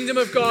into the kingdom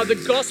of God, the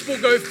gospel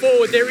go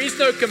forward. There is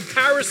no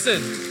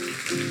comparison.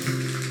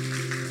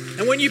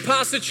 And when you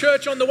pass the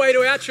church on the way to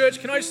our church,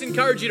 can I just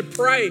encourage you to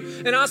pray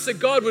and ask that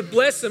God would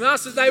bless them,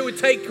 ask that they would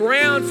take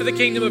ground for the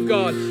kingdom of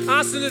God,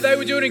 ask them that they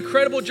would do an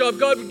incredible job.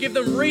 God would give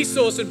them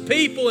resource and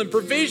people and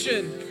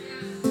provision.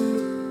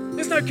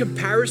 There's no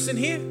comparison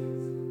here.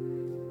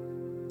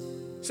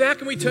 So how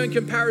can we turn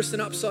comparison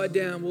upside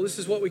down? Well, this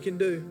is what we can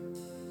do.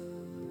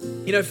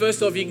 You know,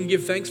 first off, you can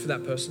give thanks for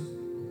that person,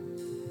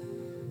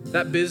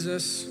 that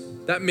business,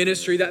 that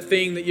ministry, that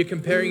thing that you're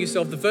comparing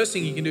yourself. The first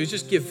thing you can do is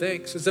just give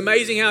thanks. It's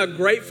amazing how a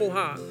grateful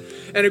heart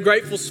and a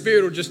grateful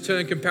spirit will just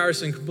turn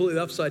comparison completely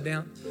upside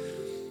down.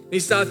 And you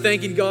start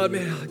thanking God,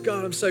 man,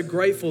 God, I'm so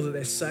grateful that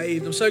they're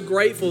saved. I'm so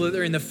grateful that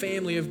they're in the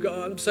family of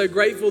God. I'm so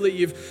grateful that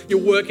you're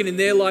working in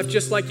their life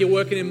just like you're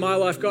working in my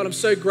life. God, I'm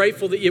so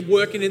grateful that you're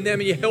working in them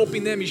and you're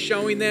helping them, you're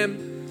showing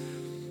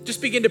them.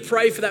 Just begin to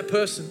pray for that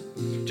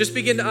person. Just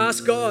begin to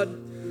ask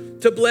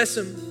God to bless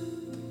them.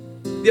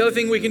 The other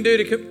thing we can do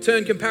to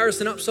turn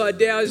comparison upside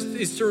down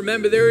is to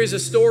remember there is a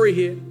story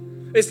here.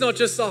 It's not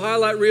just the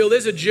highlight reel.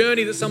 There's a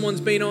journey that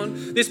someone's been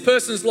on. This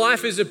person's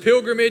life is a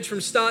pilgrimage from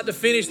start to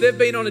finish. They've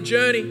been on a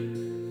journey.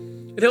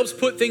 It helps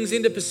put things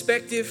into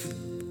perspective.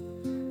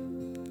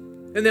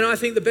 And then I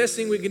think the best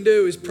thing we can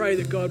do is pray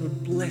that God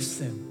would bless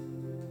them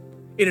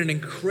in an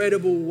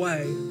incredible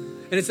way.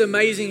 And it's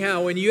amazing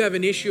how when you have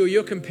an issue or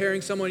you're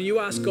comparing someone, you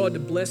ask God to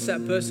bless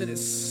that person, it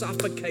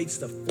suffocates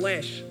the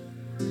flesh.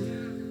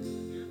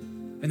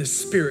 And the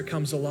spirit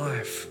comes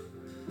alive.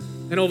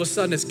 And all of a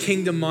sudden it's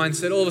kingdom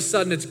mindset. All of a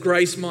sudden it's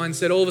grace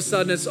mindset. All of a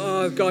sudden it's,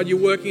 oh God,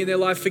 you're working in their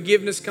life.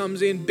 Forgiveness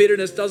comes in.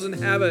 Bitterness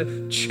doesn't have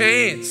a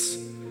chance.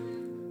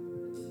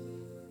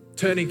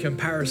 Turning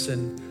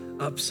comparison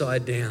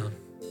upside down.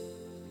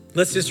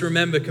 Let's just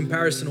remember,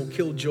 comparison will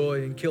kill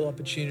joy and kill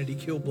opportunity,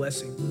 kill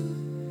blessing.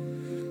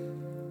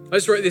 I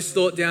just wrote this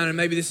thought down, and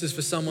maybe this is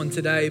for someone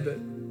today,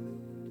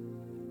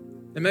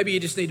 and maybe you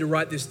just need to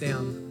write this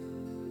down.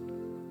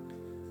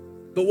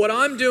 But what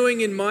I'm doing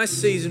in my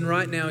season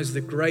right now is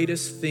the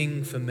greatest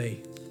thing for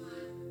me.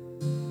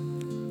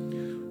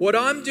 What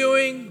I'm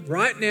doing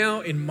right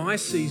now in my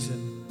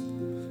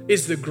season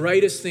is the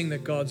greatest thing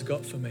that God's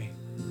got for me.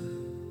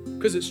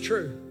 Because it's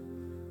true.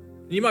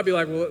 And you might be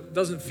like, well, it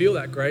doesn't feel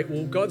that great.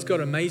 Well, God's got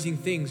amazing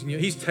things, and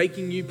He's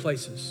taking you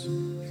places.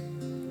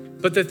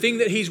 But the thing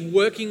that He's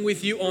working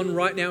with you on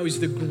right now is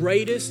the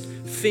greatest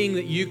thing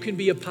that you can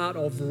be a part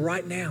of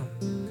right now.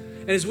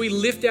 And as we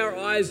lift our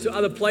eyes to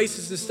other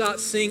places and start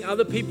seeing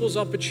other people's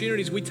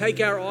opportunities, we take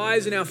our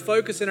eyes and our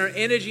focus and our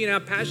energy and our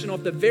passion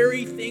off the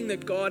very thing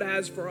that God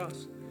has for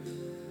us.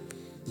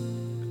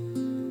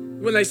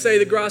 When they say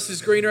the grass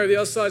is greener over the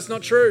other side, it's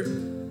not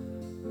true.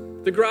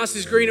 The grass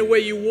is greener where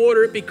you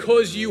water it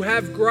because you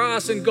have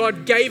grass and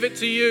God gave it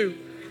to you.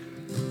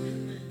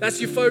 That's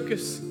your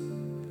focus.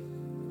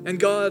 And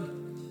God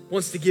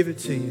wants to give it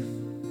to you.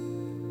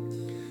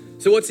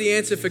 So what's the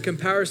answer for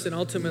comparison?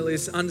 Ultimately,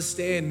 is to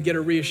understand and get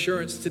a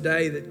reassurance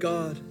today that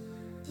God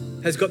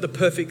has got the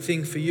perfect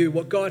thing for you.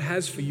 What God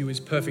has for you is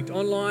perfect.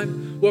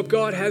 Online, what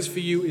God has for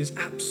you is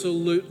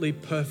absolutely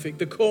perfect.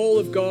 The call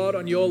of God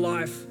on your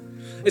life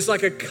is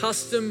like a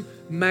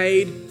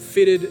custom-made,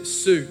 fitted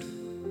suit.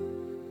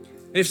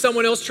 And if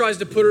someone else tries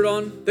to put it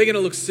on, they're going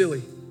to look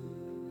silly.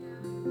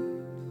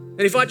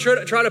 And if I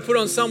try to put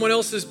on someone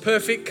else's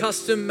perfect,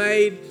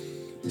 custom-made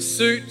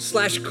suit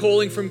 /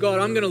 calling from God,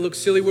 I'm going to look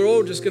silly. We're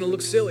all just going to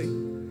look silly.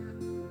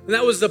 And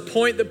that was the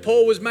point that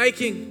Paul was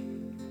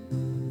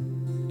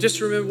making.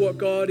 Just remember what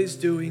God is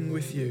doing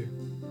with you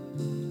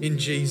in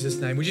Jesus'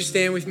 name. Would you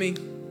stand with me?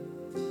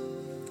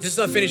 Just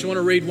as I finish, I want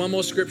to read one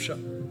more scripture.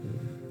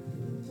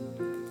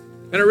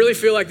 And I really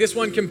feel like this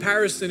one,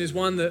 comparison, is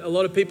one that a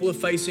lot of people are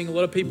facing, a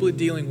lot of people are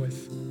dealing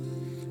with.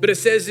 But it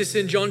says this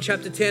in John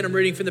chapter 10. I'm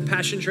reading from the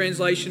Passion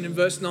Translation in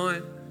verse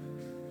 9.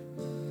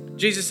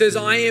 Jesus says,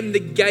 I am the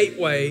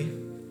gateway.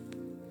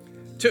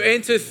 To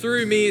enter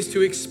through me is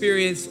to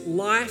experience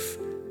life,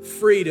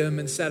 freedom,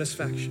 and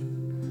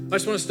satisfaction. I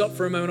just want to stop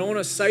for a moment. I want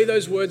to say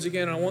those words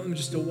again. And I want them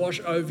just to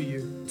wash over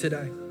you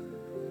today.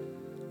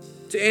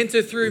 To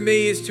enter through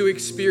me is to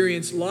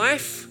experience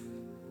life,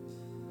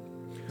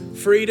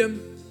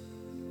 freedom,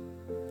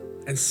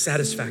 and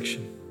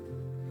satisfaction.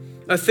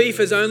 A thief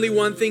has only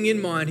one thing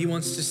in mind. He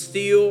wants to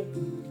steal,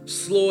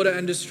 slaughter,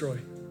 and destroy.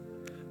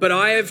 But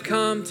I have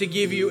come to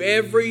give you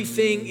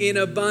everything in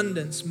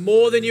abundance,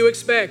 more than you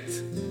expect.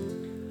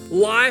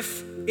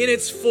 Life in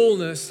its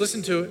fullness,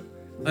 listen to it,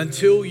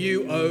 until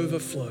you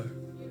overflow.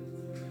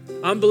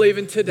 I'm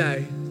believing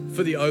today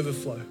for the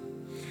overflow.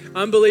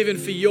 I'm believing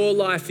for your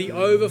life, the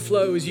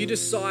overflow, as you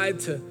decide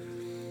to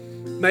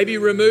maybe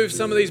remove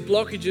some of these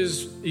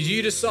blockages, as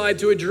you decide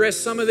to address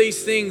some of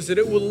these things, that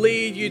it will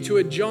lead you to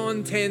a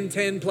John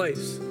 10:10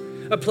 place,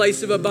 a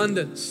place of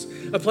abundance,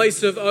 a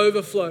place of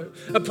overflow,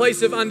 a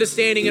place of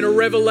understanding and a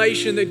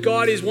revelation that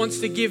God wants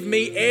to give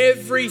me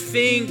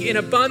everything in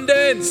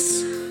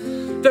abundance.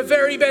 The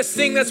very best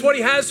thing, that's what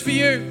He has for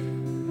you.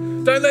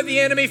 Don't let the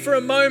enemy for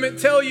a moment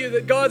tell you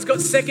that God's got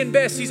second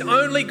best. He's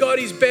only got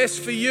His best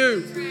for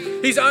you.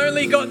 He's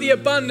only got the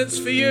abundance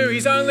for you.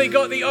 He's only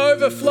got the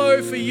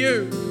overflow for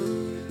you.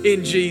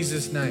 In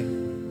Jesus' name.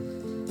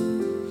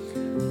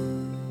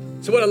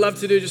 So what I'd love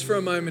to do just for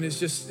a moment is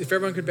just, if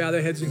everyone could bow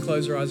their heads and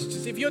close their eyes,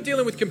 just if you're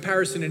dealing with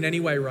comparison in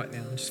any way right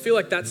now, I just feel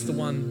like that's the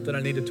one that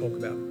I need to talk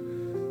about.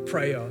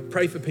 Pray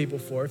for people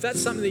for. If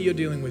that's something that you're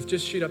dealing with,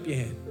 just shoot up your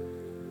hand.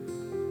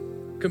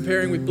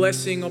 Comparing with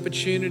blessing,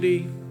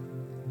 opportunity,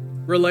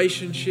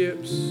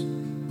 relationships,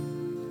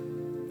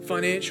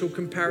 financial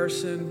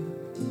comparison,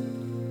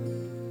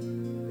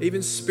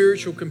 even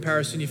spiritual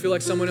comparison. You feel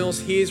like someone else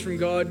hears from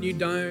God and you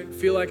don't.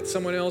 Feel like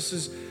someone else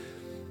is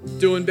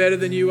doing better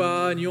than you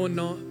are and you're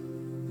not.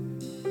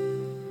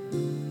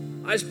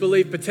 I just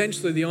believe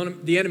potentially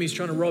the enemy's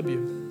trying to rob you.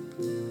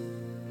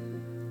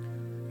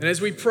 And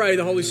as we pray,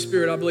 the Holy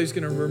Spirit, I believe, is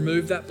going to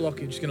remove that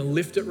blockage. It's going to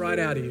lift it right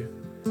out of you.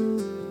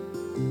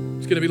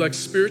 It's going to be like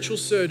spiritual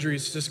surgery.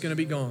 It's just going to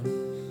be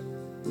gone.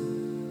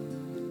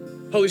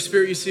 Holy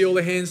Spirit, you see all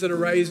the hands that are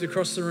raised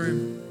across the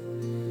room.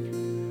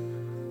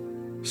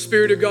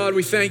 Spirit of God,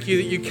 we thank you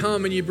that you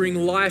come and you bring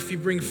life, you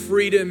bring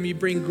freedom, you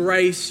bring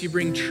grace, you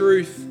bring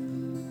truth.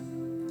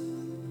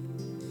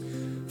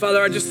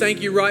 Father, I just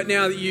thank you right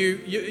now that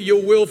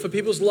your will for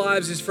people's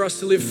lives is for us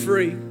to live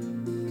free.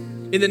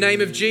 In the name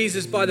of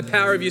Jesus, by the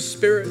power of your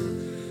Spirit.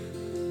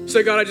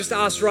 So God, I just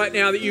ask right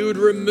now that you would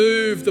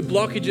remove the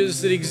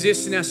blockages that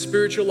exist in our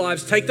spiritual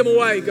lives. Take them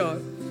away,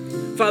 God.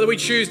 Father, we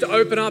choose to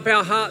open up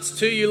our hearts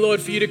to you,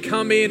 Lord, for you to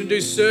come in and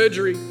do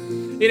surgery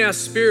in our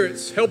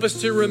spirits. Help us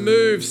to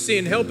remove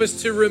sin. Help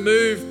us to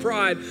remove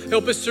pride.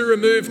 Help us to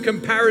remove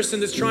comparison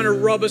that's trying to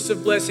rob us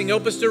of blessing.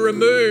 Help us to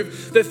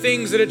remove the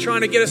things that are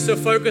trying to get us to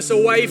focus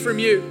away from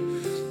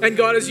you. And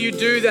God, as you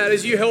do that,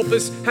 as you help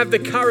us have the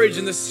courage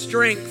and the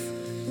strength,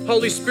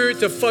 Holy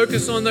Spirit, to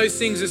focus on those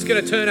things, it's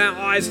going to turn our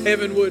eyes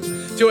heavenward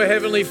to a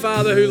Heavenly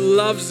Father who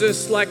loves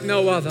us like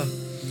no other.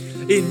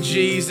 In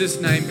Jesus'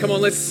 name. Come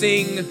on, let's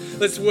sing.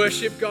 Let's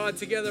worship God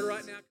together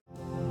right now.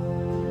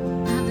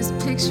 I have this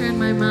picture in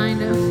my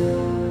mind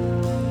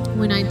of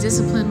when I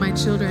discipline my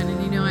children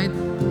and, I,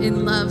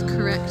 in love,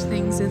 correct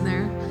things in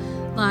their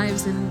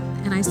lives.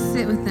 And I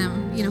sit with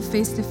them,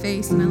 face to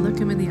face, and I look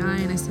them in the eye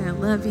and I say, I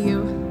love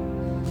you.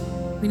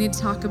 We need to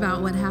talk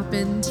about what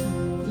happened.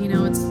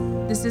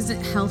 This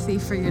isn't healthy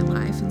for your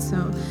life. And so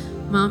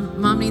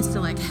mom needs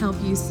to help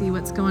you see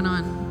what's going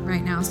on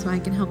right now so I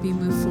can help you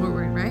move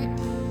forward, right?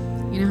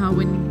 You know how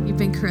when you've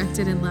been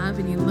corrected in love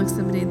and you look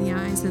somebody in the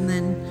eyes, and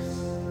then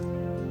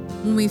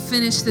when we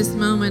finish this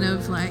moment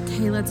of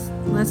hey, let's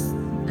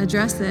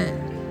address it.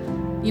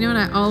 You know what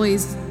I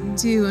always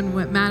do, and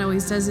what Matt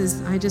always does,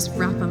 is I just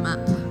wrap them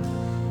up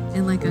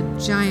in a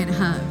giant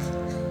hug.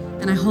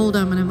 And I hold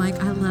them and I'm like,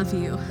 I love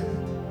you.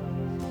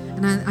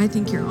 And I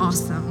think you're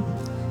awesome.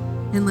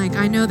 And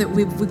I know that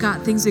we've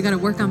got things we got to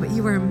work on, but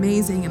you are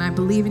amazing, and I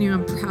believe in you.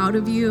 I'm proud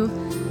of you.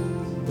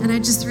 And I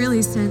just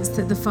really sensed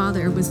that the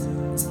Father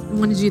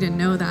wanted you to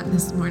know that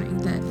this morning,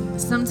 that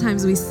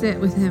sometimes we sit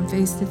with him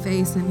face to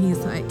face and he's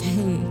like,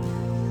 hey,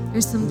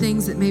 there's some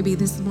things that maybe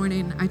this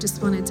morning I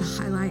just wanted to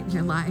highlight in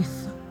your life.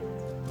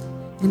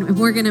 And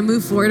we're going to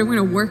move forward, and we're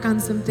going to work on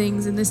some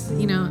things. And this,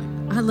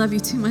 I love you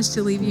too much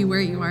to leave you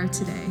where you are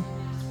today.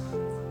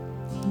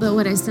 But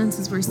what I sense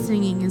as we're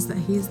singing is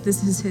that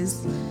this is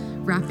his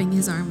wrapping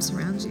his arms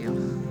around you.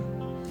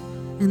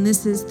 And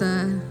this is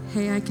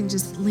hey, I can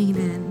just lean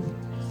in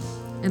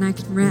and I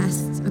can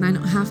rest, and I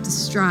don't have to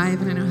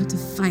strive, and I don't have to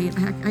fight.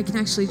 I can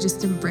actually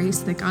just embrace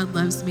that God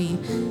loves me,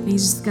 and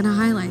he's just gonna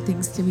highlight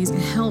things to me. He's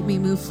gonna help me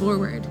move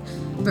forward.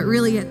 But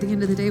really, at the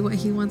end of the day, what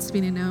he wants me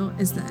to know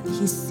is that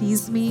he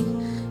sees me,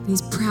 and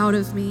he's proud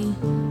of me,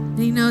 and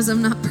he knows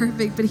I'm not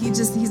perfect, but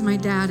he's my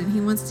dad, and he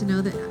wants to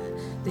know that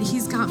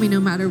he's got me no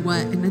matter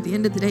what. And at the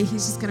end of the day,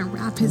 he's just gonna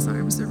wrap his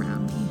arms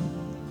around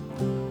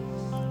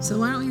me. So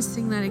why don't we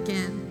sing that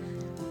again?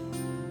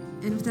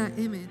 And with that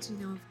image,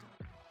 of God.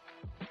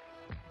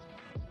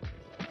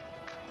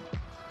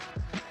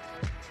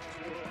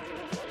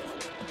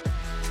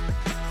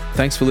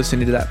 Thanks for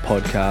listening to that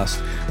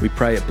podcast. We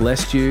pray it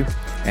blessed you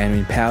and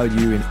empowered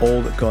you in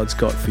all that God's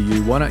got for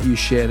you. Why don't you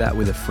share that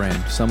with a friend,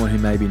 someone who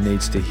maybe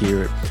needs to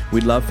hear it?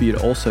 We'd love for you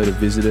to also to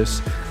visit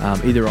us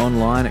either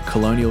online at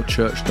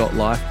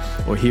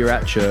colonialchurch.life or here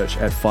at church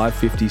at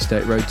 550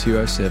 State Road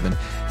 207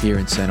 here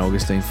in St.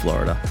 Augustine,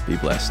 Florida. Be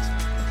blessed.